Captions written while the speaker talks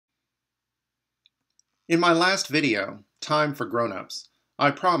In my last video, Time for Grown-Ups,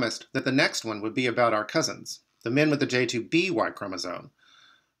 I promised that the next one would be about our cousins, the men with the J2B Y chromosome.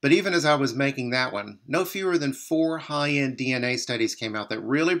 But even as I was making that one, no fewer than 4 high-end DNA studies came out that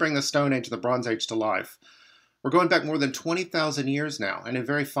really bring the Stone Age and the Bronze Age to life. We're going back more than 20,000 years now, and in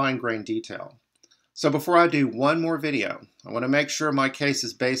very fine-grained detail. So before I do one more video, I want to make sure my case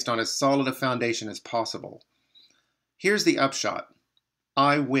is based on as solid a foundation as possible. Here's the upshot.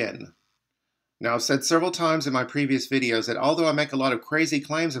 I win. Now, I've said several times in my previous videos that although I make a lot of crazy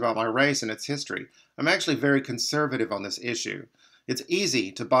claims about my race and its history, I'm actually very conservative on this issue. It's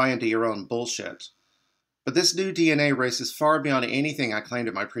easy to buy into your own bullshit. But this new DNA race is far beyond anything I claimed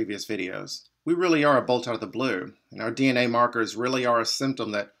in my previous videos. We really are a bolt out of the blue, and our DNA markers really are a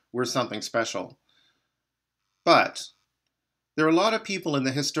symptom that we're something special. But there are a lot of people in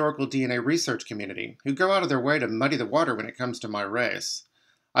the historical DNA research community who go out of their way to muddy the water when it comes to my race.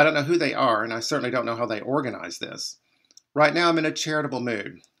 I don't know who they are, and I certainly don't know how they organize this. Right now I'm in a charitable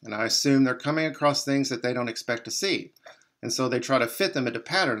mood, and I assume they're coming across things that they don't expect to see, and so they try to fit them into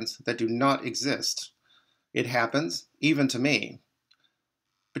patterns that do not exist. It happens, even to me.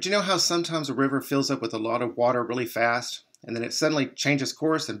 But you know how sometimes a river fills up with a lot of water really fast, and then it suddenly changes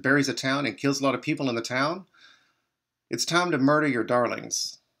course and buries a town and kills a lot of people in the town? It's time to murder your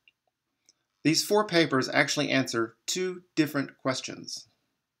darlings. These 4 papers actually answer 2 different questions.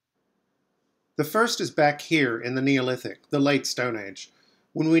 The first is back here in the Neolithic, the late Stone Age,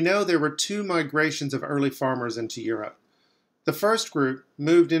 when we know there were 2 migrations of early farmers into Europe. The first group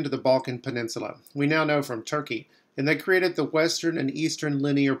moved into the Balkan Peninsula, we now know from Turkey, and they created the Western and Eastern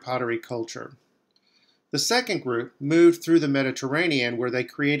linear pottery culture. The second group moved through the Mediterranean where they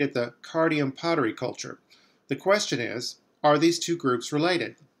created the Cardium pottery culture. The question is, are these 2 groups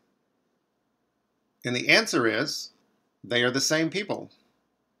related? And the answer is, they are the same people.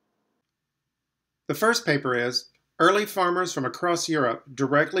 The first paper is, early farmers from across Europe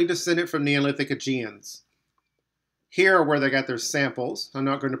directly descended from Neolithic Aegeans. Here are where they got their samples. I'm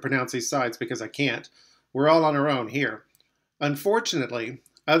not going to pronounce these sites because I can't. We're all on our own here. Unfortunately,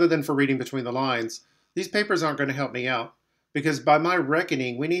 other than for reading between the lines, these papers aren't going to help me out, because by my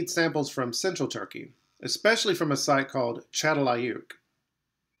reckoning, we need samples from central Turkey, especially from a site called Çatalhöyük.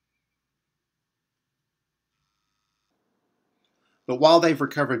 But while they've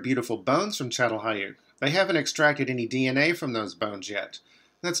recovered beautiful bones from Çatalhöyük, they haven't extracted any DNA from those bones yet.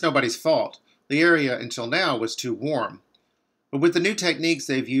 That's nobody's fault. The area until now was too warm. But with the new techniques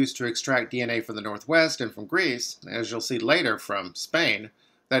they've used to extract DNA from the Northwest and from Greece, as you'll see later from Spain,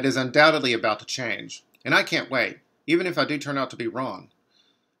 that is undoubtedly about to change. And I can't wait, even if I do turn out to be wrong.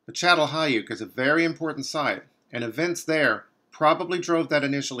 But Çatalhöyük is a very important site, and events there probably drove that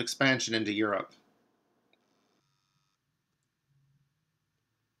initial expansion into Europe.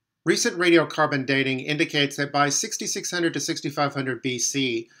 Recent radiocarbon dating indicates that by 6600 to 6500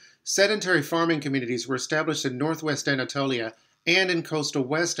 BC, sedentary farming communities were established in northwest Anatolia and in coastal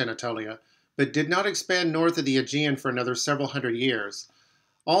west Anatolia, but did not expand north of the Aegean for another several hundred years.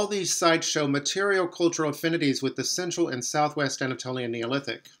 All these sites show material cultural affinities with the central and southwest Anatolian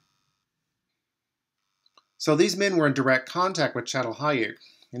Neolithic. So these men were in direct contact with Çatalhöyük.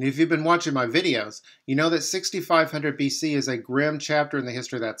 And if you've been watching my videos, you know that 6500 BC is a grim chapter in the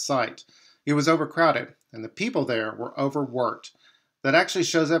history of that site. It was overcrowded, and the people there were overworked. That actually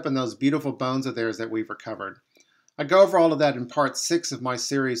shows up in those beautiful bones of theirs that we've recovered. I go over all of that in part 6 of my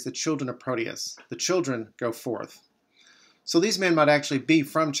series, The Children of Proteus. The children go forth. So these men might actually be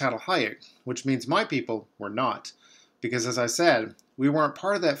from Çatalhöyük, which means my people were not. Because as I said, we weren't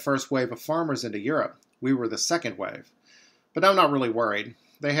part of that first wave of farmers into Europe. We were the second wave. But I'm not really worried.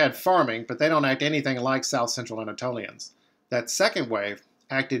 They had farming, but they don't act anything like South Central Anatolians. That second wave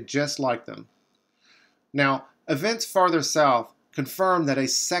acted just like them. Now, events farther south confirmed that a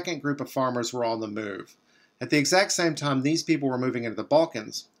second group of farmers were on the move. At the exact same time these people were moving into the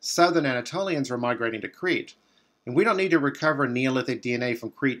Balkans, southern Anatolians were migrating to Crete. And we don't need to recover Neolithic DNA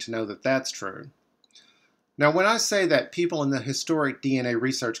from Crete to know that that's true. Now, when I say that people in the historic DNA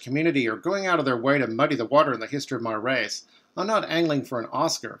research community are going out of their way to muddy the water in the history of my race, I'm not angling for an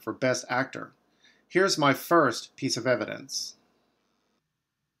Oscar for Best Actor. Here's my first piece of evidence.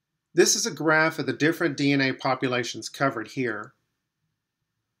 This is a graph of the different DNA populations covered here.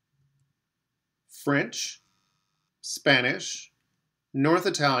 French, Spanish, North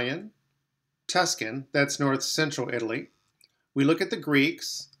Italian, Tuscan, that's North Central Italy. We look at the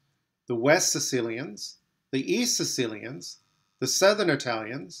Greeks, the West Sicilians, the East Sicilians, the Southern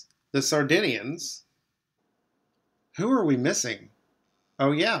Italians, the Sardinians. Who are we missing?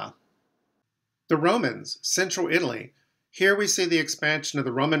 Oh yeah, the Romans, Central Italy, Here we see the expansion of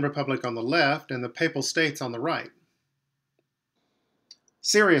the Roman Republic on the left and the Papal States on the right.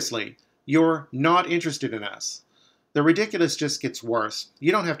 Seriously, you're not interested in us. The ridiculous just gets worse.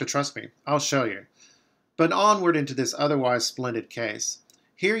 You don't have to trust me. I'll show you. But onward into this otherwise splendid case.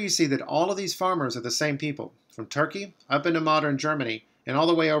 Here you see that all of these farmers are the same people, from Turkey up into modern Germany and all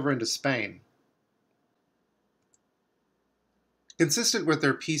the way over into Spain. Consistent with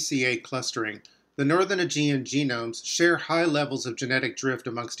their PCA clustering, the Northern Aegean genomes share high levels of genetic drift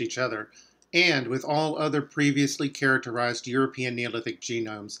amongst each other and with all other previously characterized European Neolithic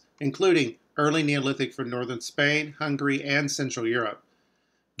genomes, including early Neolithic for northern Spain, Hungary, and Central Europe.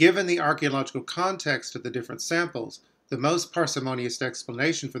 Given the archaeological context of the different samples, the most parsimonious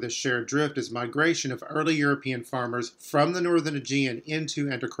explanation for this shared drift is migration of early European farmers from the Northern Aegean into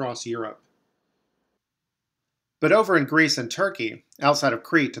and across Europe. But over in Greece and Turkey, outside of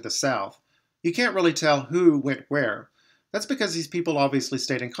Crete to the south, you can't really tell who went where. That's because these people obviously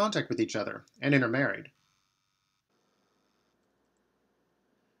stayed in contact with each other and intermarried.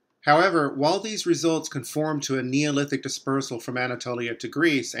 However, while these results conform to a Neolithic dispersal from Anatolia to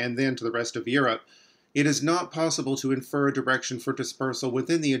Greece and then to the rest of Europe, it is not possible to infer a direction for dispersal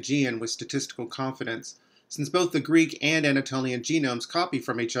within the Aegean with statistical confidence, since both the Greek and Anatolian genomes copy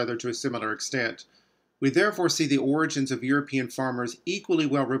from each other to a similar extent. We therefore see the origins of European farmers equally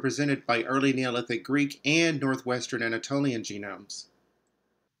well represented by early Neolithic Greek and northwestern Anatolian genomes.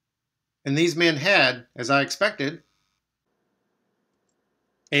 And these men had, as I expected,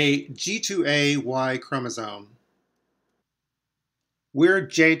 a G2A Y chromosome. We're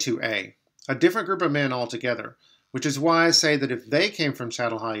J2A, a different group of men altogether, which is why I say that if they came from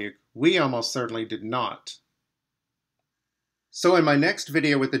Çatalhöyük, we almost certainly did not. So in my next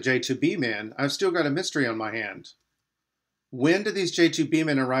video with the J2B men, I've still got a mystery on my hand. When did these J2B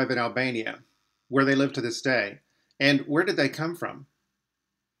men arrive in Albania, where they live to this day, and where did they come from?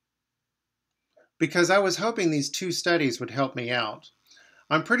 Because I was hoping these two studies would help me out.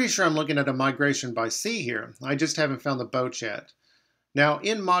 I'm pretty sure I'm looking at a migration by sea here. I just haven't found the boats yet. Now,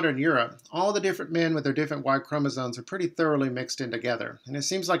 in modern Europe, all the different men with their different Y chromosomes are pretty thoroughly mixed in together, and it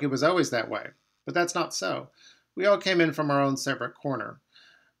seems like it was always that way. But that's not so. We all came in from our own separate corner.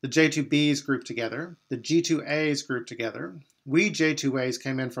 The J2Bs grouped together, the G2As grouped together. We J2As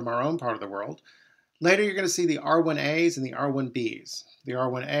came in from our own part of the world. Later, you're going to see the R1As and the R1Bs. The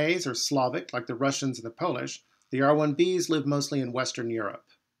R1As are Slavic, like the Russians and the Polish. The R1Bs live mostly in Western Europe.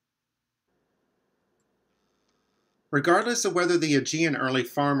 Regardless of whether the Aegean early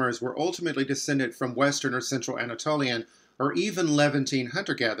farmers were ultimately descended from Western or Central Anatolian, or even Levantine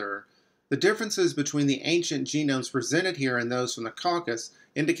hunter-gatherer, the differences between the ancient genomes presented here and those from the Caucasus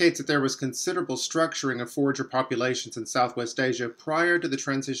indicates that there was considerable structuring of forager populations in Southwest Asia prior to the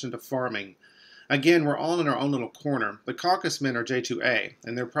transition to farming. Again, we're all in our own little corner. The Caucasus men are J2A,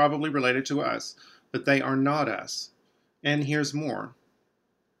 and they're probably related to us, but they are not us. And here's more.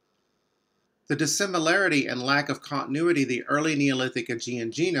 The dissimilarity and lack of continuity of the early Neolithic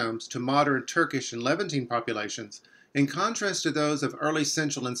Aegean genomes to modern Turkish and Levantine populations, in contrast to those of early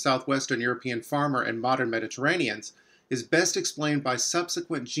Central and Southwestern European farmer and modern Mediterraneans, is best explained by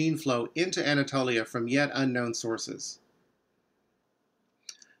subsequent gene flow into Anatolia from yet unknown sources.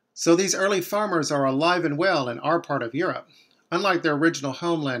 So these early farmers are alive and well in our part of Europe, unlike their original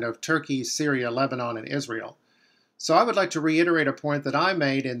homeland of Turkey, Syria, Lebanon, and Israel. So I would like to reiterate a point that I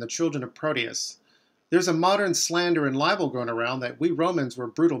made in the Children of Proteus. There's a modern slander and libel going around that we Romans were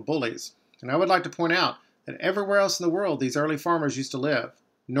brutal bullies, and I would like to point out that everywhere else in the world these early farmers used to live,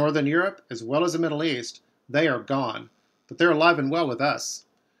 Northern Europe as well as the Middle East, they are gone, but they're alive and well with us.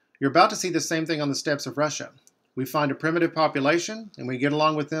 You're about to see the same thing on the steppes of Russia. We find a primitive population, and we get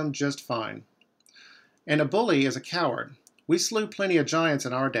along with them just fine. And a bully is a coward. We slew plenty of giants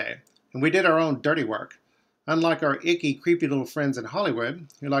in our day, and we did our own dirty work, unlike our icky, creepy little friends in Hollywood,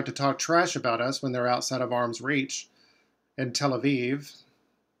 who like to talk trash about us when they're outside of arm's reach. In Tel Aviv.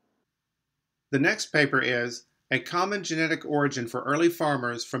 The next paper is A Common Genetic Origin for Early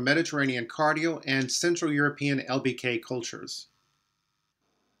Farmers from Mediterranean Cardial and Central European LBK Cultures.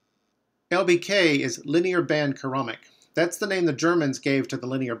 LBK is linear band ceramic. That's the name the Germans gave to the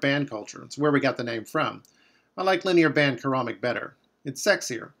linear band culture. It's where we got the name from. I like linear band ceramic better. It's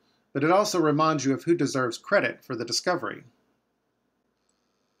sexier, but it also reminds you of who deserves credit for the discovery.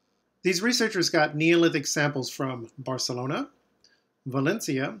 These researchers got Neolithic samples from Barcelona,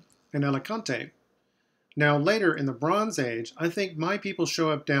 Valencia, and Alicante. Now later in the Bronze Age, I think my people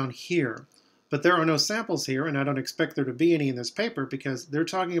show up down here, but there are no samples here, and I don't expect there to be any in this paper because they're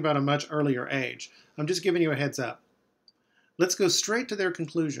talking about a much earlier age. I'm just giving you a heads up. Let's go straight to their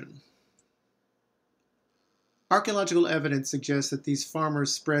conclusion. Archaeological evidence suggests that these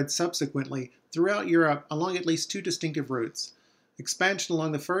farmers spread subsequently throughout Europe along at least two distinctive routes. Expansion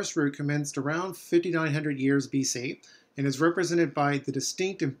along the first route commenced around 5900 years BC and is represented by the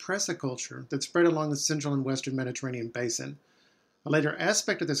distinct Impressa culture that spread along the central and western Mediterranean basin. A later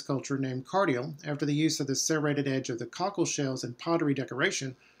aspect of this culture, named cardial, after the use of the serrated edge of the cockle shells in pottery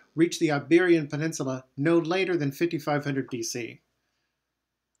decoration, reached the Iberian Peninsula no later than 5500 BC.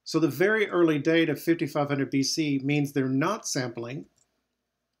 So the very early date of 5500 BC means they're not sampling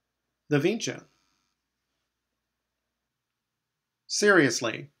the Vinca.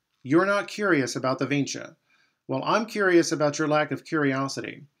 Seriously, you're not curious about the Vinca. Well, I'm curious about your lack of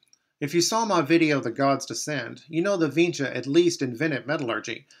curiosity. If you saw my video, The Gods Descend, you know the Vinca at least invented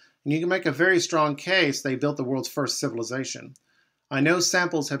metallurgy, and you can make a very strong case they built the world's first civilization. I know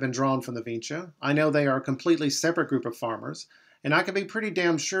samples have been drawn from the Vinca, I know they are a completely separate group of farmers, and I can be pretty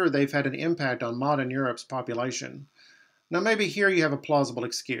damn sure they've had an impact on modern Europe's population. Now maybe here you have a plausible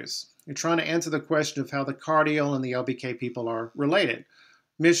excuse. You're trying to answer the question of how the cardial and the LBK people are related.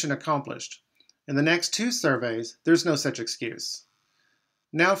 Mission accomplished. In the next two surveys, there's no such excuse.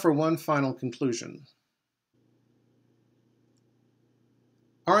 Now for one final conclusion.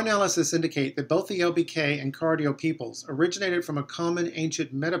 Our analysis indicate that both the LBK and cardial peoples originated from a common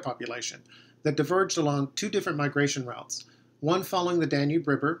ancient metapopulation that diverged along two different migration routes, one following the Danube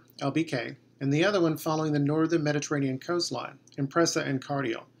River, LBK, and the other one following the northern Mediterranean coastline, Impressa and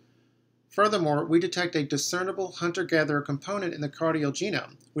cardial. Furthermore, we detect a discernible hunter-gatherer component in the cardial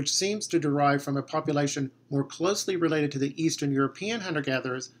genome, which seems to derive from a population more closely related to the Eastern European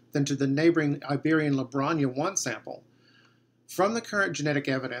hunter-gatherers than to the neighboring Iberian Lobrania 1 sample. From the current genetic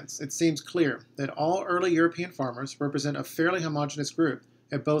evidence, it seems clear that all early European farmers represent a fairly homogeneous group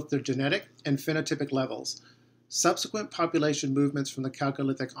at both their genetic and phenotypic levels. Subsequent population movements from the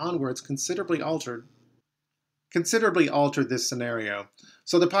Chalcolithic onwards considerably altered this scenario.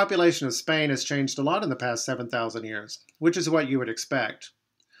 So the population of Spain has changed a lot in the past 7,000 years, which is what you would expect.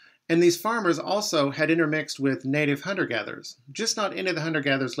 And these farmers also had intermixed with native hunter-gatherers, just not any of the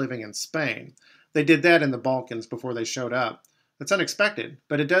hunter-gatherers living in Spain. They did that in the Balkans before they showed up. That's unexpected,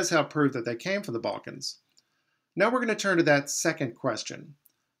 but it does help prove that they came from the Balkans. Now we're going to turn to that second question.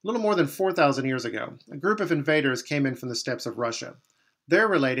 A little more than 4,000 years ago, a group of invaders came in from the steppes of Russia. They're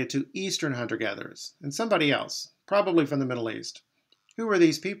related to Eastern hunter-gatherers and somebody else, probably from the Middle East. Who were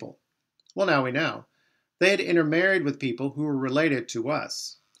these people? Well, now we know. They had intermarried with people who were related to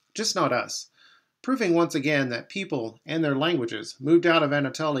us, just not us, proving once again that people and their languages moved out of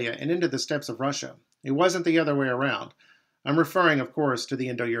Anatolia and into the steppes of Russia. It wasn't the other way around. I'm referring, of course, to the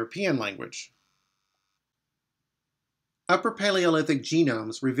Indo-European language. Upper Paleolithic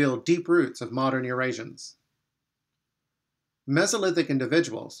genomes reveal deep roots of modern Eurasians. Mesolithic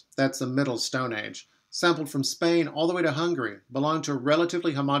individuals, that's the Middle Stone Age, sampled from Spain all the way to Hungary, belong to a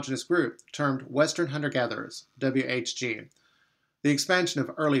relatively homogeneous group termed Western Hunter-Gatherers, WHG. The expansion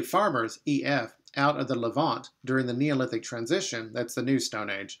of early farmers, EF, out of the Levant during the Neolithic transition, that's the New Stone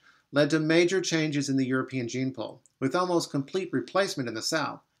Age, led to major changes in the European gene pool, with almost complete replacement in the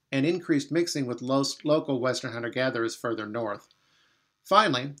south, and increased mixing with local Western hunter-gatherers further north.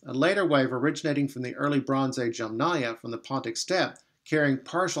 Finally, a later wave originating from the early Bronze Age Yamna from the Pontic steppe, carrying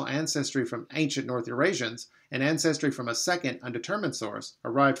partial ancestry from ancient North Eurasians and ancestry from a second, undetermined source,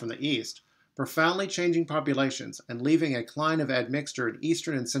 arrived from the east, profoundly changing populations and leaving a cline of admixture in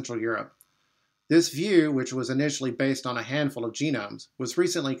Eastern and Central Europe. This view, which was initially based on a handful of genomes, was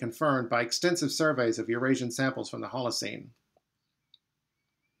recently confirmed by extensive surveys of Eurasian samples from the Holocene.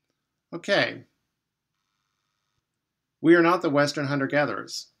 Okay. We are not the Western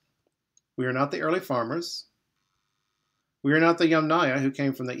hunter-gatherers. We are not the early farmers. We are not the Yamna who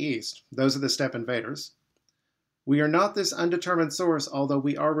came from the east. Those are the steppe invaders. We are not this undetermined source, although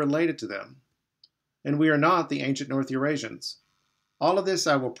we are related to them. And we are not the ancient North Eurasians. All of this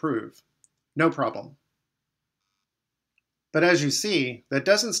I will prove. No problem. But as you see, that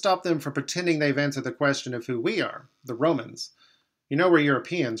doesn't stop them from pretending they've answered the question of who we are, the Romans. You know we're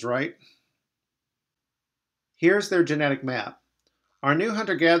Europeans, right? Here's their genetic map. Our new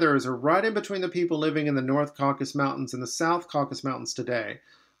hunter-gatherers are right in between the people living in the North Caucasus Mountains and the South Caucasus Mountains today.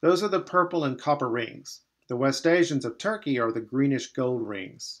 Those are the purple and copper rings. The West Asians of Turkey are the greenish gold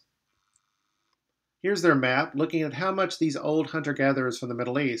rings. Here's their map, looking at how much these old hunter-gatherers from the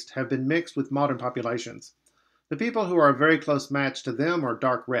Middle East have been mixed with modern populations. The people who are a very close match to them are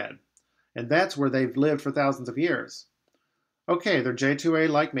dark red, and that's where they've lived for thousands of years. Okay, they're J2A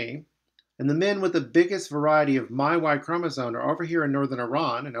like me, and the men with the biggest variety of my Y chromosome are over here in northern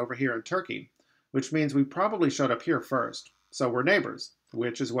Iran and over here in Turkey, which means we probably showed up here first. So we're neighbors,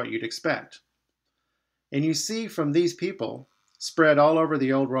 which is what you'd expect. And you see from these people, spread all over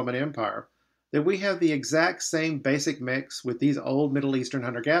the old Roman Empire, that we have the exact same basic mix with these old Middle Eastern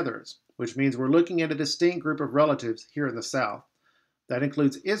hunter-gatherers, which means we're looking at a distinct group of relatives here in the south. That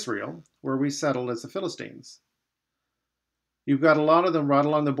includes Israel, where we settled as the Philistines. You've got a lot of them right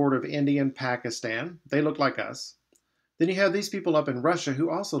along the border of India and Pakistan. They look like us. Then you have these people up in Russia who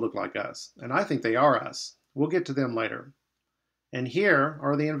also look like us, and I think they are us. We'll get to them later. And here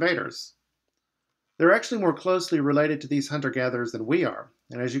are the invaders. They're actually more closely related to these hunter-gatherers than we are,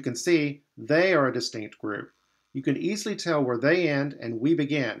 and as you can see, they are a distinct group. You can easily tell where they end and we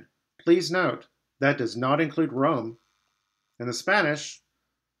begin. Please note, that does not include Rome. And the Spanish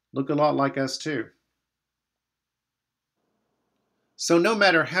look a lot like us too. So no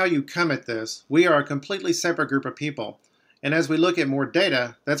matter how you come at this, we are a completely separate group of people, and as we look at more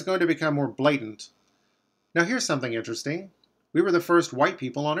data, that's going to become more blatant. Now here's something interesting. We were the first white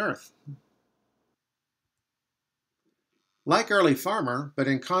people on Earth. Like early farmer, but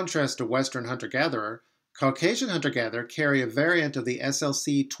in contrast to Western hunter-gatherer, Caucasian hunter-gatherer carry a variant of the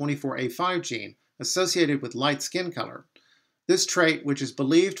SLC24A5 gene associated with light skin color. This trait, which is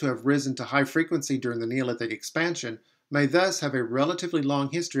believed to have risen to high frequency during the Neolithic expansion, may thus have a relatively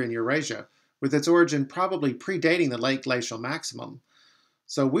long history in Eurasia, with its origin probably predating the late glacial maximum.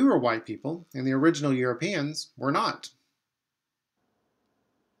 So we were white people, and the original Europeans were not.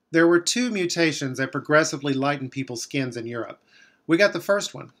 There were two mutations that progressively lightened people's skins in Europe. We got the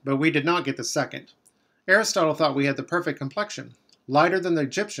first one, but we did not get the second. Aristotle thought we had the perfect complexion, lighter than the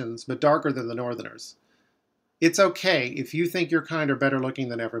Egyptians, but darker than the Northerners. It's okay if you think your kind are better looking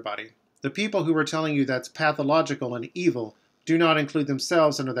than everybody. The people who are telling you that's pathological and evil do not include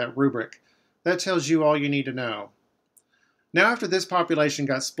themselves under that rubric. That tells you all you need to know. Now, after this population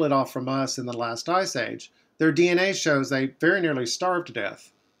got split off from us in the last ice age, their DNA shows they very nearly starved to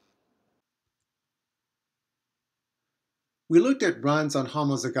death. We looked at runs on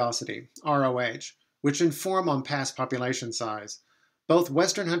homozygosity, ROH, which inform on past population size. Both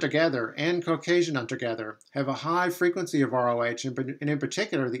Western hunter-gatherer and Caucasian hunter-gatherer have a high frequency of ROH, and in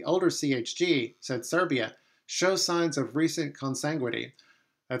particular the older CHG, said Serbia, shows signs of recent consanguinity,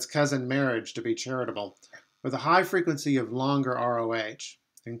 that's cousin marriage to be charitable, with a high frequency of longer ROH.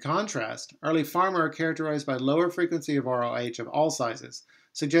 In contrast, early farmer are characterized by lower frequency of ROH of all sizes,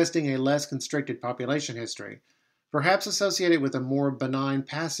 suggesting a less constricted population history, perhaps associated with a more benign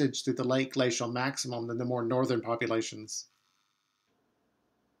passage through the late glacial maximum than the more northern populations.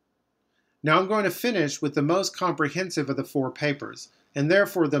 Now I'm going to finish with the most comprehensive of the four papers, and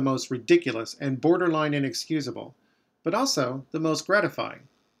therefore the most ridiculous and borderline inexcusable, but also the most gratifying,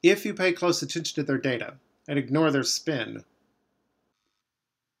 if you pay close attention to their data and ignore their spin.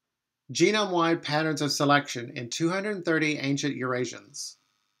 Genome-wide patterns of selection in 230 ancient Eurasians.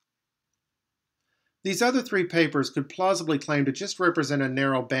 These other three papers could plausibly claim to just represent a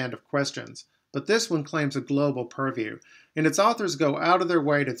narrow band of questions, but this one claims a global purview, and its authors go out of their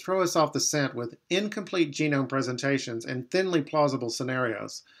way to throw us off the scent with incomplete genome presentations and thinly plausible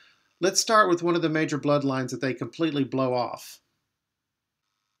scenarios. Let's start with one of the major bloodlines that they completely blow off.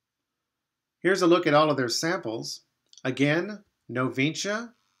 Here's a look at all of their samples. Again, no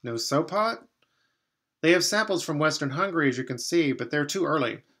Vinca, no Sopot. They have samples from Western Hungary, as you can see, but they're too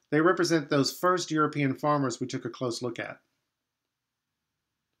early. They represent those first European farmers we took a close look at,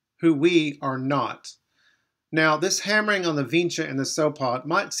 who we are not. Now, this hammering on the Vinca and the Sopot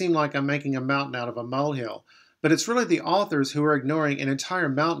might seem like I'm making a mountain out of a molehill, but it's really the authors who are ignoring an entire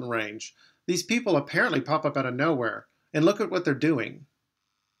mountain range. These people apparently pop up out of nowhere, and look at what they're doing.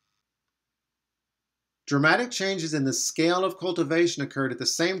 Dramatic changes in the scale of cultivation occurred at the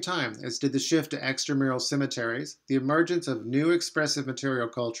same time as did the shift to extramural cemeteries, the emergence of new expressive material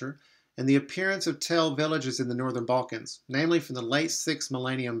culture, and the appearance of tell villages in the northern Balkans, namely from the late 6th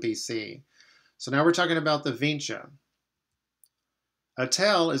millennium BC. So now we're talking about the Vinca. A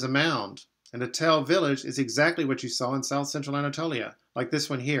tell is a mound, and a tell village is exactly what you saw in south-central Anatolia, like this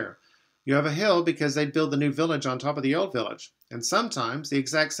one here. You have a hill because they'd build the new village on top of the old village, and sometimes the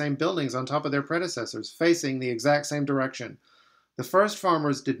exact same buildings on top of their predecessors, facing the exact same direction. The first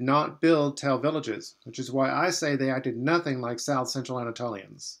farmers did not build tell villages, which is why I say they acted nothing like south-central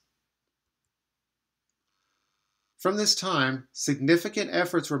Anatolians. From this time, significant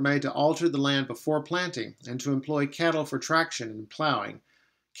efforts were made to alter the land before planting and to employ cattle for traction and plowing.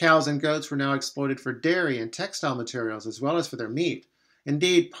 Cows and goats were now exploited for dairy and textile materials as well as for their meat.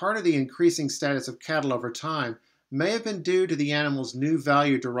 Indeed, part of the increasing status of cattle over time may have been due to the animal's new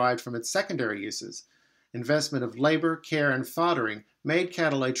value derived from its secondary uses. Investment of labor, care, and foddering made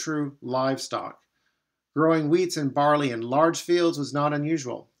cattle a true livestock. Growing wheats and barley in large fields was not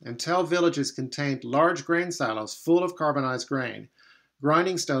unusual. Until villages contained large grain silos full of carbonized grain,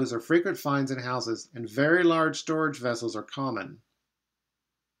 grinding stoves are frequent finds in houses, and very large storage vessels are common.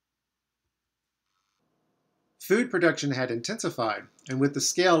 Food production had intensified, and with the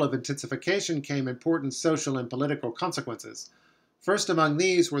scale of intensification came important social and political consequences. First among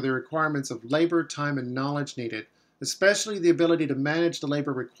these were the requirements of labor, time, and knowledge needed, especially the ability to manage the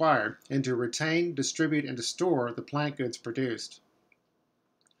labor required and to retain, distribute, and to store the plant goods produced.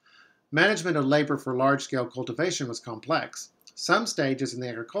 Management of labor for large-scale cultivation was complex. Some stages in the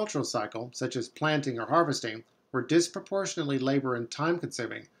agricultural cycle, such as planting or harvesting, were disproportionately labor and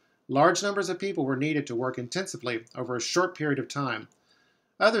time-consuming. Large numbers of people were needed to work intensively over a short period of time.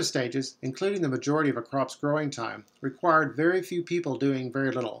 Other stages, including the majority of a crop's growing time, required very few people doing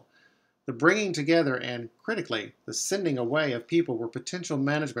very little. The bringing together and, critically, the sending away of people were potential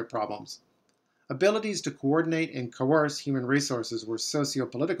management problems. Abilities to coordinate and coerce human resources were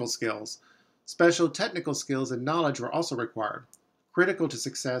socio-political skills. Special technical skills and knowledge were also required. Critical to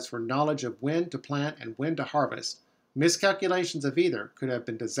success were knowledge of when to plant and when to harvest. Miscalculations of either could have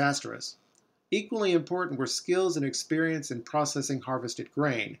been disastrous. Equally important were skills and experience in processing harvested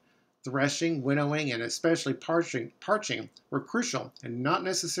grain. Threshing, winnowing, and especially parching were crucial and not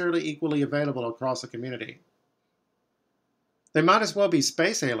necessarily equally available across a community. They might as well be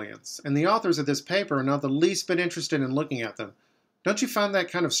space aliens, and the authors of this paper are not the least bit interested in looking at them. Don't you find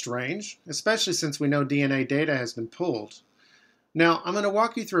that kind of strange? Especially since we know DNA data has been pulled. Now, I'm going to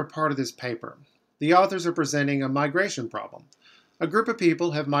walk you through a part of this paper. The authors are presenting a migration problem. A group of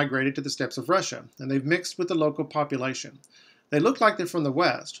people have migrated to the steppes of Russia, and they've mixed with the local population. They look like they're from the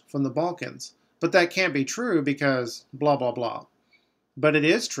West, from the Balkans, but that can't be true because blah, blah, blah. But it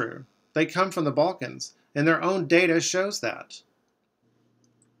is true. They come from the Balkans, and their own data shows that.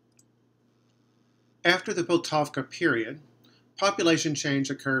 After the Poltavka period, population change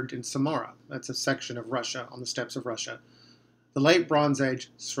occurred in Samara. That's a section of Russia on the steppes of Russia. The late Bronze Age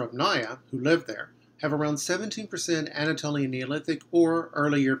Srubnaya, who lived there, have around 17% Anatolian Neolithic or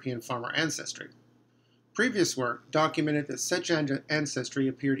early European farmer ancestry. Previous work documented that such ancestry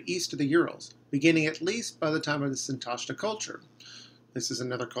appeared east of the Urals, beginning at least by the time of the Sintashta culture. This is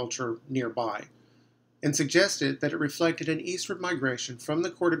another culture nearby, and suggested that it reflected an eastward migration from the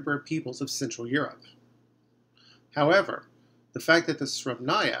Cordoba peoples of Central Europe. However, the fact that the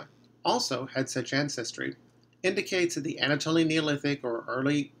Srubnaya also had such ancestry indicates that the Anatolian Neolithic or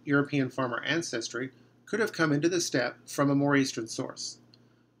early European farmer ancestry could have come into the steppe from a more eastern source.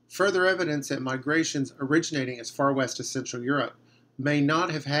 Further evidence that migrations originating as far west as Central Europe may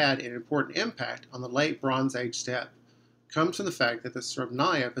not have had an important impact on the late Bronze Age steppe comes from the fact that the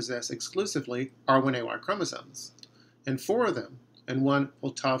Srubnaya possess exclusively R1AY chromosomes, and 4 of them, and 1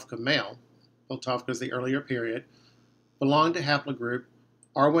 Poltavka male, Poltavka is the earlier period, belong to haplogroup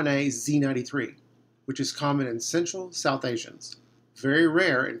R1A Z93, which is common in Central South Asians, very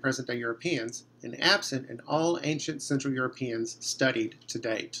rare in present-day Europeans, and absent in all ancient Central Europeans studied to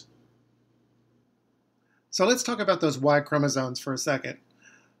date. So let's talk about those Y chromosomes for a second.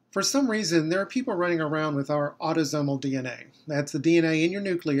 For some reason, there are people running around with our autosomal DNA. That's the DNA in your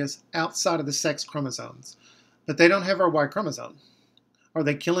nucleus outside of the sex chromosomes. But they don't have our Y chromosome. Are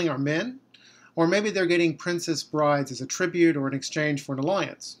they killing our men? Or maybe they're getting princess brides as a tribute or in exchange for an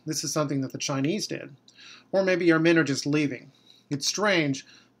alliance. This is something that the Chinese did. Or maybe our men are just leaving. It's strange,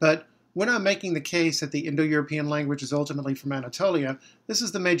 but when I'm making the case that the Indo-European language is ultimately from Anatolia, this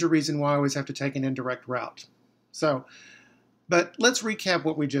is the major reason why I always have to take an indirect route. But let's recap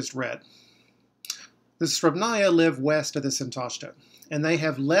what we just read. The Srubnaya live west of the Sintashta, and they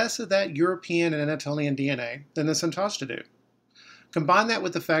have less of that European and Anatolian DNA than the Sintashta do. Combine that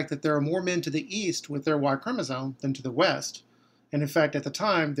with the fact that there are more men to the east with their Y chromosome than to the west, and in fact at the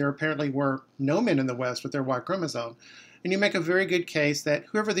time there apparently were no men in the west with their Y chromosome, and you make a very good case that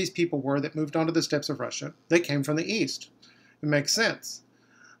whoever these people were that moved onto the steppes of Russia, they came from the east. It makes sense.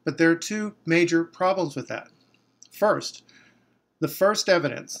 But there are 2 major problems with that. First, the first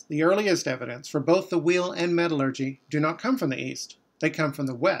evidence, the earliest evidence for both the wheel and metallurgy do not come from the east. They come from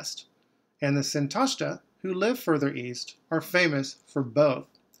the west. And the Sintashta, who live further east, are famous for both.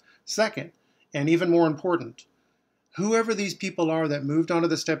 Second, and even more important, whoever these people are that moved onto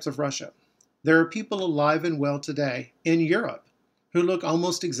the steppes of Russia, there are people alive and well today in Europe who look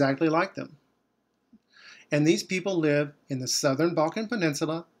almost exactly like them. And these people live in the southern Balkan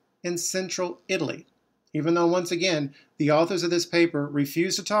Peninsula and central Italy. Even though, once again, the authors of this paper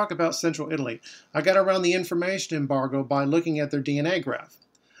refuse to talk about central Italy. I got around the information embargo by looking at their DNA graph.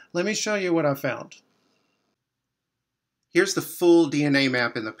 Let me show you what I found. Here's the full DNA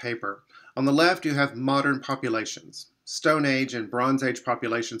map in the paper. On the left, you have modern populations. Stone Age and Bronze Age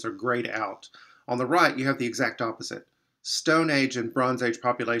populations are grayed out. On the right, you have the exact opposite. Stone Age and Bronze Age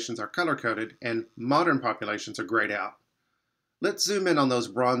populations are color-coded, and modern populations are grayed out. Let's zoom in on those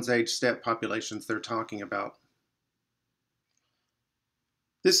Bronze Age steppe populations they're talking about.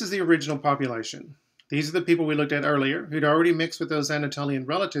 This is the original population. These are the people we looked at earlier, who'd already mixed with those Anatolian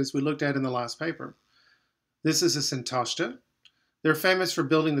relatives we looked at in the last paper. This is a Santashta. They're famous for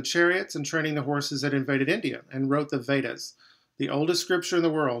building the chariots and training the horses that invaded India and wrote the Vedas, the oldest scripture in the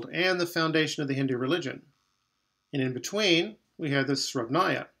world and the foundation of the Hindu religion. And in between, we have the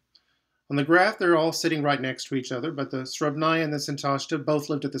Srubnaya. On the graph, they're all sitting right next to each other, but the Srubnaya and the Santashta both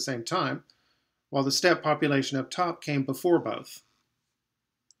lived at the same time, while the steppe population up top came before both.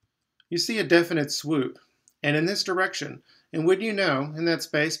 You see a definite swoop, and in this direction, and wouldn't you know, in that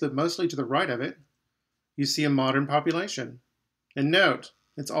space, but mostly to the right of it, you see a modern population. And note,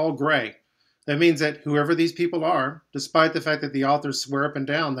 it's all gray. That means that whoever these people are, despite the fact that the authors swear up and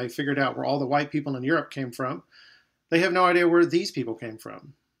down they figured out where all the white people in Europe came from, they have no idea where these people came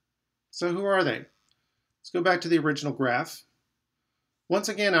from. So who are they? Let's go back to the original graph. Once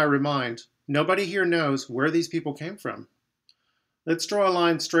again, I remind, nobody here knows where these people came from. Let's draw a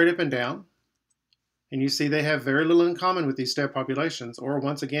line straight up and down, and you see they have very little in common with these steppe populations, or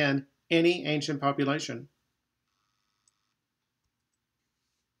once again, any ancient population.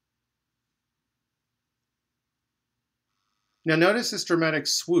 Now notice this dramatic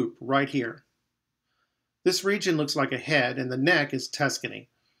swoop right here. This region looks like a head, and the neck is Tuscany,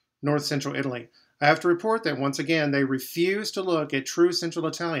 north-central Italy. I have to report that once again they refuse to look at true Central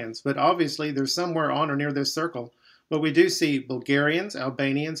Italians, but obviously they're somewhere on or near this circle. But we do see Bulgarians,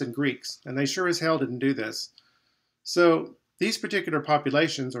 Albanians, and Greeks, and they sure as hell didn't do this. So these particular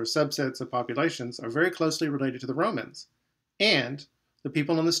populations, or subsets of populations, are very closely related to the Romans and the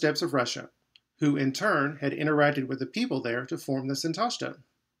people on the steppes of Russia, who in turn had interacted with the people there to form the Santashta.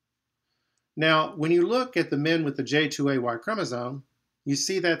 Now, when you look at the men with the J2AY chromosome, you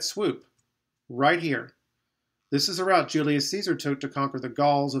see that swoop right here. This is a route Julius Caesar took to conquer the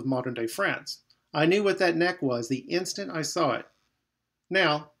Gauls of modern-day France. I knew what that neck was the instant I saw it.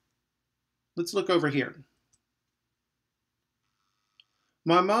 Now, let's look over here.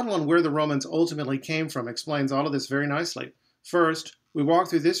 My model on where the Romans ultimately came from explains all of this very nicely. First, we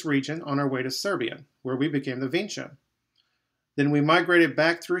walked through this region on our way to Serbia, where we became the Vencia. Then we migrated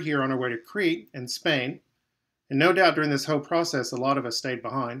back through here on our way to Crete and Spain, and no doubt during this whole process a lot of us stayed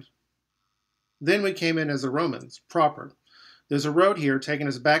behind. Then we came in as the Romans, proper. There's a road here taking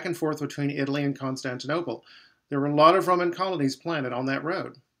us back and forth between Italy and Constantinople. There were a lot of Roman colonies planted on that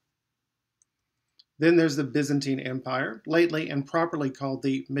road. Then there's the Byzantine Empire, lately and properly called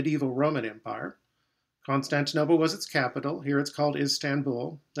the Medieval Roman Empire. Constantinople was its capital. Here it's called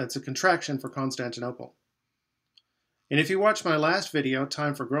Istanbul. That's a contraction for Constantinople. And if you watched my last video,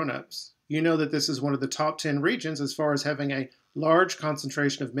 Time for Grown-Ups, you know that this is one of the top 10 regions as far as having a large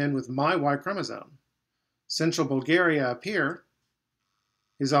concentration of men with my Y chromosome. Central Bulgaria up here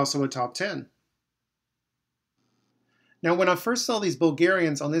is also a top 10. Now, when I first saw these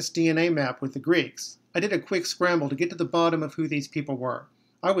Bulgarians on this DNA map with the Greeks, I did a quick scramble to get to the bottom of who these people were.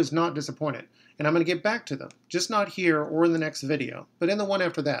 I was not disappointed, and I'm going to get back to them, just not here or in the next video, but in the one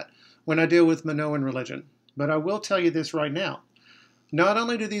after that, when I deal with Minoan religion. But I will tell you this right now. Not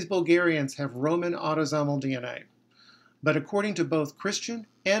only do these Bulgarians have Roman autosomal DNA, but according to both Christian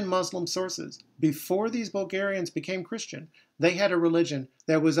and Muslim sources, before these Bulgarians became Christian, they had a religion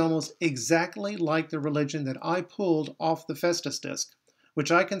that was almost exactly like the religion that I pulled off the Festus disc,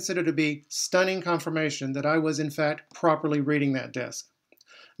 which I consider to be stunning confirmation that I was in fact properly reading that disc.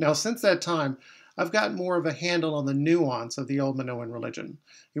 Now, since that time, I've got more of a handle on the nuance of the old Minoan religion.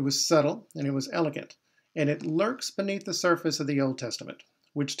 It was subtle and it was elegant, and it lurks beneath the surface of the Old Testament,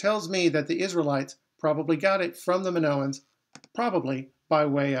 which tells me that the Israelites probably got it from the Minoans, probably by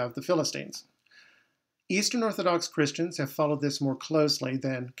way of the Philistines. Eastern Orthodox Christians have followed this more closely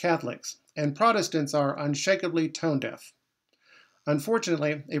than Catholics, and Protestants are unshakably tone-deaf.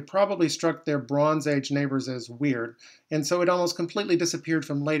 Unfortunately, it probably struck their Bronze Age neighbors as weird, and so it almost completely disappeared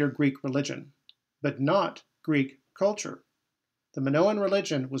from later Greek religion. But not Greek culture. The Minoan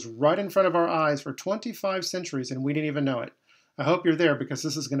religion was right in front of our eyes for 25 centuries, and we didn't even know it. I hope you're there because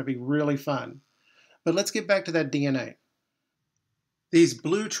this is going to be really fun. But let's get back to that DNA. These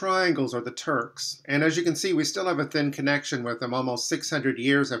blue triangles are the Turks, and as you can see, we still have a thin connection with them almost 600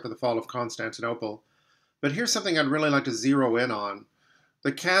 years after the fall of Constantinople. But here's something I'd really like to zero in on.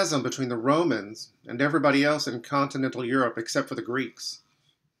 The chasm between the Romans and everybody else in continental Europe except for the Greeks.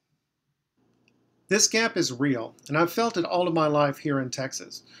 This gap is real, and I've felt it all of my life here in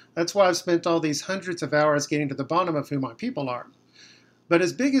Texas. That's why I've spent all these hundreds of hours getting to the bottom of who my people are. But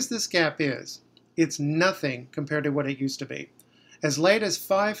as big as this gap is, it's nothing compared to what it used to be. As late as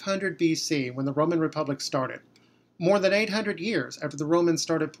 500 BC, when the Roman Republic started, more than 800 years after the Romans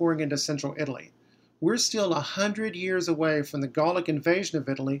started pouring into central Italy, we're still 100 years away from the Gallic invasion of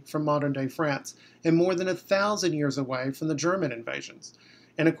Italy from modern-day France, and more than 1,000 years away from the German invasions.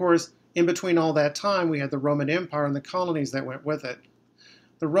 And of course, in between all that time, we had the Roman Empire and the colonies that went with it.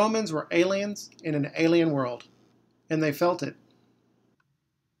 The Romans were aliens in an alien world, and they felt it.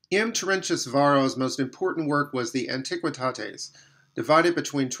 M. Terentius Varro's most important work was the Antiquitates, divided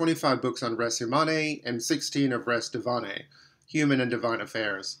between 25 books on res humanae and 16 of res divinae, human and divine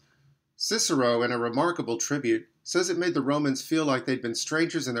affairs. Cicero, in a remarkable tribute, says it made the Romans feel like they'd been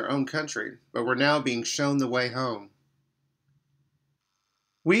strangers in their own country, but were now being shown the way home.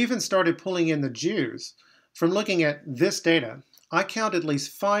 We even started pulling in the Jews. From looking at this data, I count at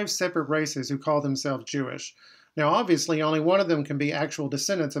least 5 separate races who call themselves Jewish. Now, obviously, only one of them can be actual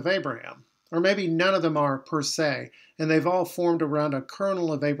descendants of Abraham. Or maybe none of them are per se, and they've all formed around a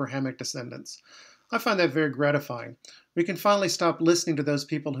kernel of Abrahamic descendants. I find that very gratifying. We can finally stop listening to those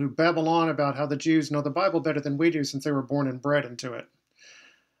people who babble on about how the Jews know the Bible better than we do since they were born and bred into it.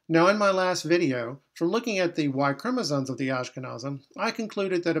 Now, in my last video, from looking at the Y chromosomes of the Ashkenazim, I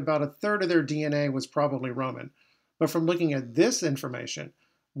concluded that about 1/3 of their DNA was probably Roman. But from looking at this information,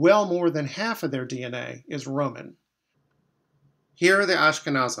 well more than half of their DNA is Roman. Here are the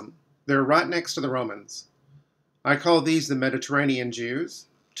Ashkenazim. They're right next to the Romans. I call these the Mediterranean Jews: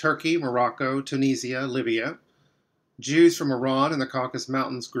 Turkey, Morocco, Tunisia, Libya. Jews from Iran and the Caucasus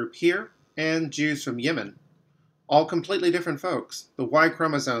Mountains group here, and Jews from Yemen. All completely different folks. The Y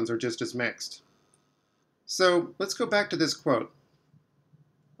chromosomes are just as mixed. So let's go back to this quote.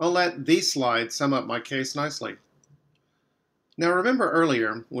 I'll let these slides sum up my case nicely. Now remember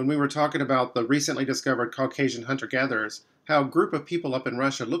earlier, when we were talking about the recently discovered Caucasian hunter-gatherers, how a group of people up in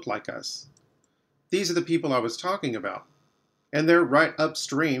Russia looked like us. These are the people I was talking about, and they're right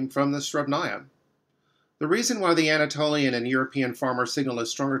upstream from the Srebnaya. The reason why the Anatolian and European farmer signal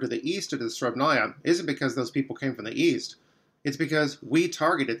is stronger to the east of the Srebnaya isn't because those people came from the east. It's because we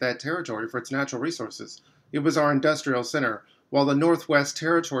targeted that territory for its natural resources. It was our industrial center, while the Northwest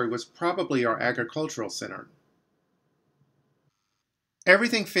Territory was probably our agricultural center.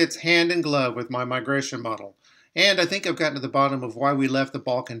 Everything fits hand in glove with my migration model, and I think I've gotten to the bottom of why we left the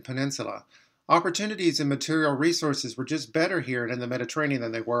Balkan Peninsula. Opportunities and material resources were just better here in the Mediterranean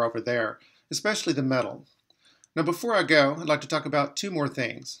than they were over there, especially the metal. Now before I go, I'd like to talk about 2 more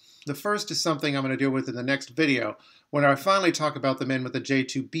things. The first is something I'm going to deal with in the next video, when I finally talk about the men with the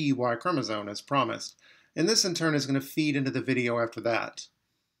J2B Y chromosome as promised, and this in turn is going to feed into the video after that.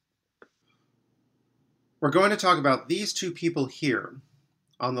 We're going to talk about these 2 people here.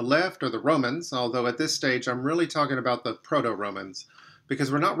 On the left are the Romans, although at this stage I'm really talking about the Proto-Romans, because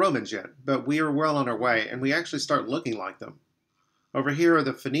we're not Romans yet, but we are well on our way, and we actually start looking like them. Over here are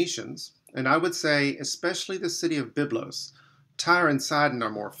the Phoenicians, and I would say especially the city of Byblos. Tyre and Sidon are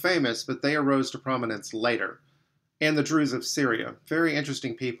more famous, but they arose to prominence later. And the Druze of Syria, very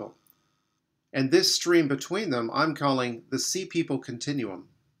interesting people. And this stream between them I'm calling the Sea People Continuum.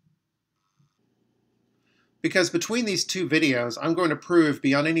 Because between these 2 videos, I'm going to prove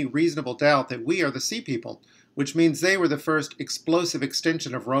beyond any reasonable doubt that we are the Sea People, which means they were the first explosive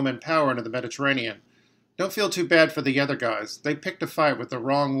extension of Roman power into the Mediterranean. Don't feel too bad for the other guys. They picked a fight with the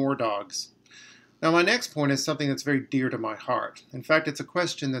wrong war dogs. Now my next point is something that's very dear to my heart. In fact, it's a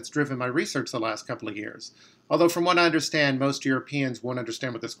question that's driven my research the last couple of years. Although from what I understand, most Europeans won't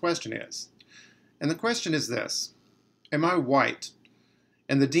understand what this question is. And the question is this: am I white?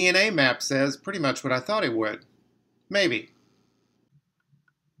 And the DNA map says pretty much what I thought it would. Maybe.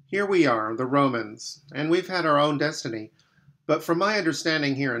 Here we are, the Romans, and we've had our own destiny. But from my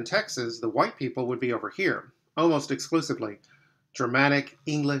understanding here in Texas, the white people would be over here, almost exclusively. Germanic,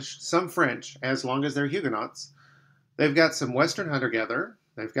 English, some French, as long as they're Huguenots. They've got some Western hunter-gatherer,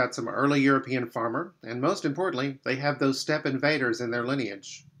 they've got some early European farmer, and most importantly, they have those steppe invaders in their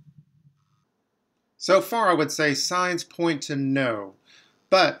lineage. So far, I would say signs point to no.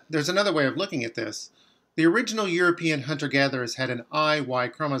 But there's another way of looking at this. The original European hunter-gatherers had an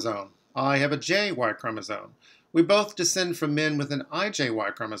IY chromosome. I have a JY chromosome. We both descend from men with an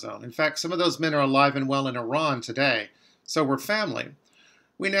IJY chromosome. In fact, some of those men are alive and well in Iran today, so we're family.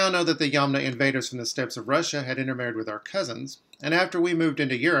 We now know that the Yamna invaders from the steppes of Russia had intermarried with our cousins, and after we moved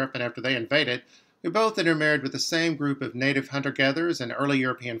into Europe and after they invaded, we both intermarried with the same group of native hunter-gatherers and early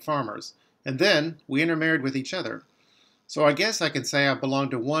European farmers, and then we intermarried with each other. So I guess I can say I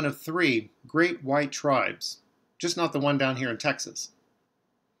belong to one of 3 great white tribes, just not the one down here in Texas.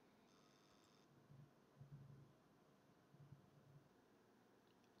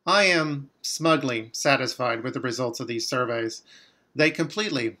 I am smugly satisfied with the results of these surveys. They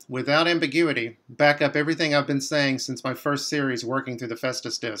completely, without ambiguity, back up everything I've been saying since my first series working through the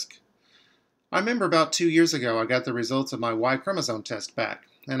Festus disc. I remember about 2 years ago I got the results of my Y chromosome test back,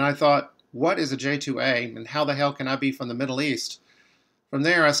 and I thought, what is a J2A, and how the hell can I be from the Middle East? From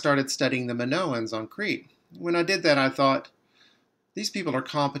there I started studying the Minoans on Crete. When I did that I thought, these people are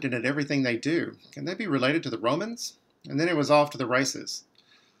competent at everything they do. Can they be related to the Romans? And then it was off to the races.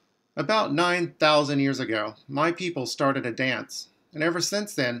 About 9,000 years ago, my people started a dance, and ever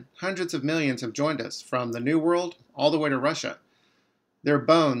since then, hundreds of millions have joined us, from the New World all the way to Russia. Their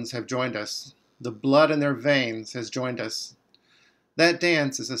bones have joined us. The blood in their veins has joined us. That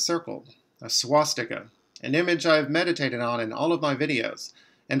dance is a circle, a swastika, an image I have meditated on in all of my videos,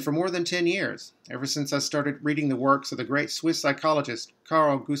 and for more than 10 years, ever since I started reading the works of the great Swiss psychologist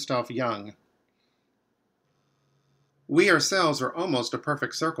Carl Gustav Jung. We ourselves are almost a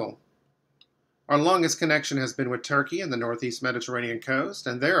perfect circle. Our longest connection has been with Turkey and the northeast Mediterranean coast,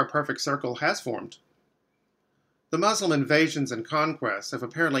 and there a perfect circle has formed. The Muslim invasions and conquests have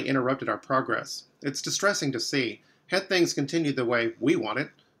apparently interrupted our progress. It's distressing to see. Had things continued the way we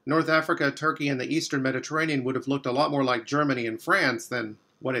wanted, North Africa, Turkey, and the eastern Mediterranean would have looked a lot more like Germany and France than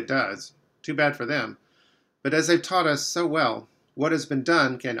what it does. Too bad for them. But as they've taught us so well, what has been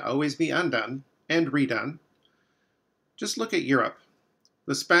done can always be undone and redone. Just look at Europe.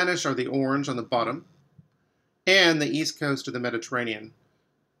 The Spanish are the orange on the bottom, and the east coast of the Mediterranean.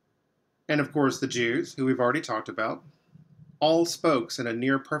 And of course the Jews, who we've already talked about. All spokes in a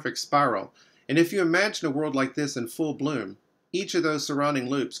near-perfect spiral, and if you imagine a world like this in full bloom, each of those surrounding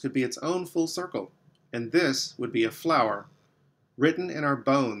loops could be its own full circle, and this would be a flower, written in our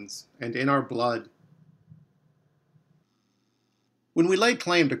bones and in our blood. When we laid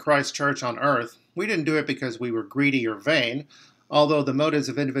claim to Christ's church on earth, we didn't do it because we were greedy or vain, although the motives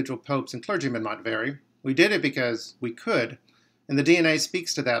of individual popes and clergymen might vary. We did it because we could, and the DNA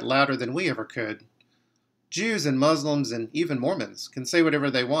speaks to that louder than we ever could. Jews and Muslims and even Mormons can say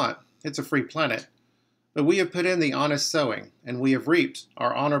whatever they want. It's a free planet. But we have put in the honest sowing, and we have reaped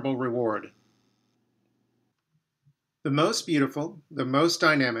our honorable reward. The most beautiful, the most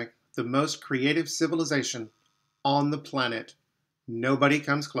dynamic, the most creative civilization on the planet. Nobody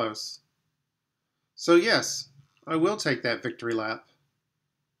comes close. So yes, I will take that victory lap.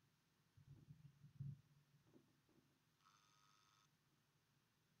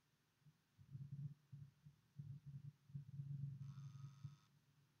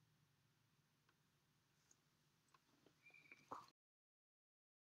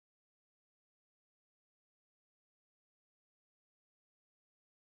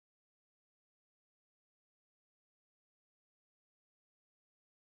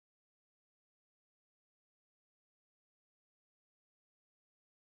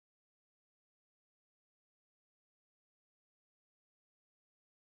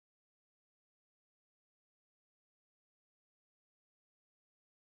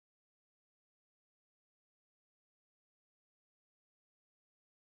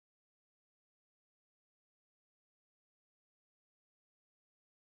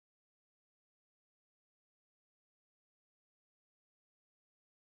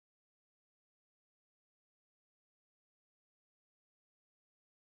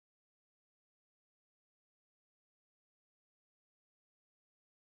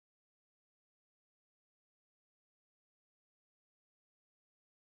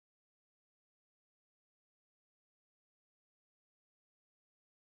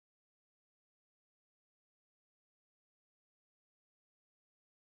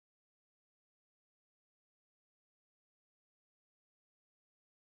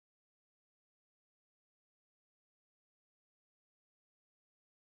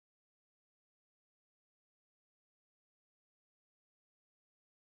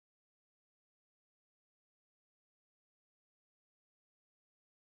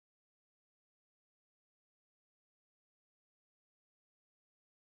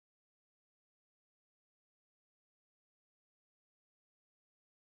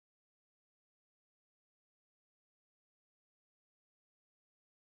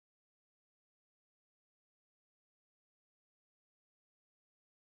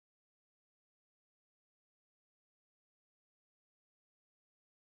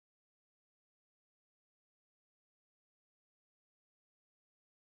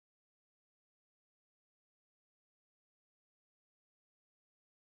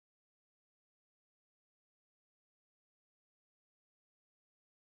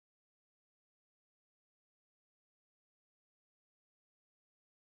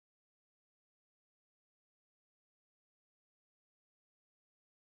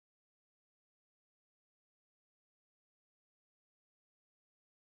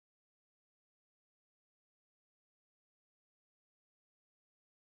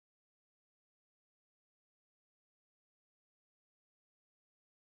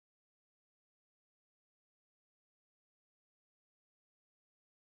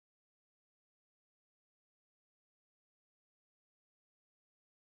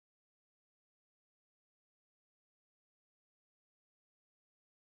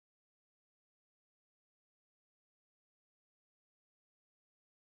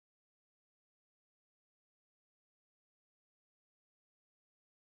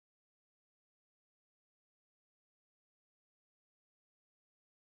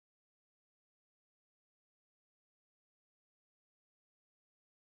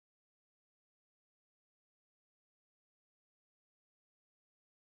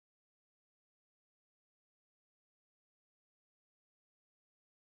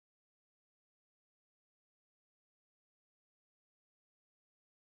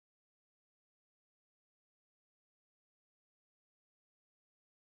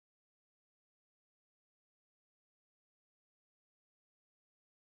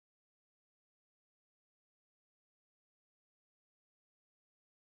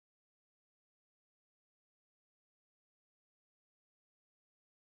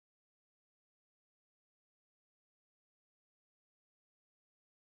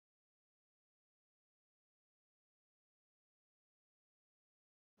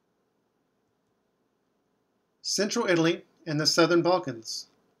 Central Italy and the southern Balkans,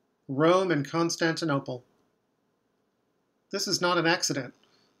 Rome and Constantinople. This is not an accident.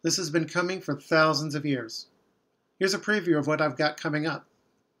 This has been coming for thousands of years. Here's a preview of what I've got coming up.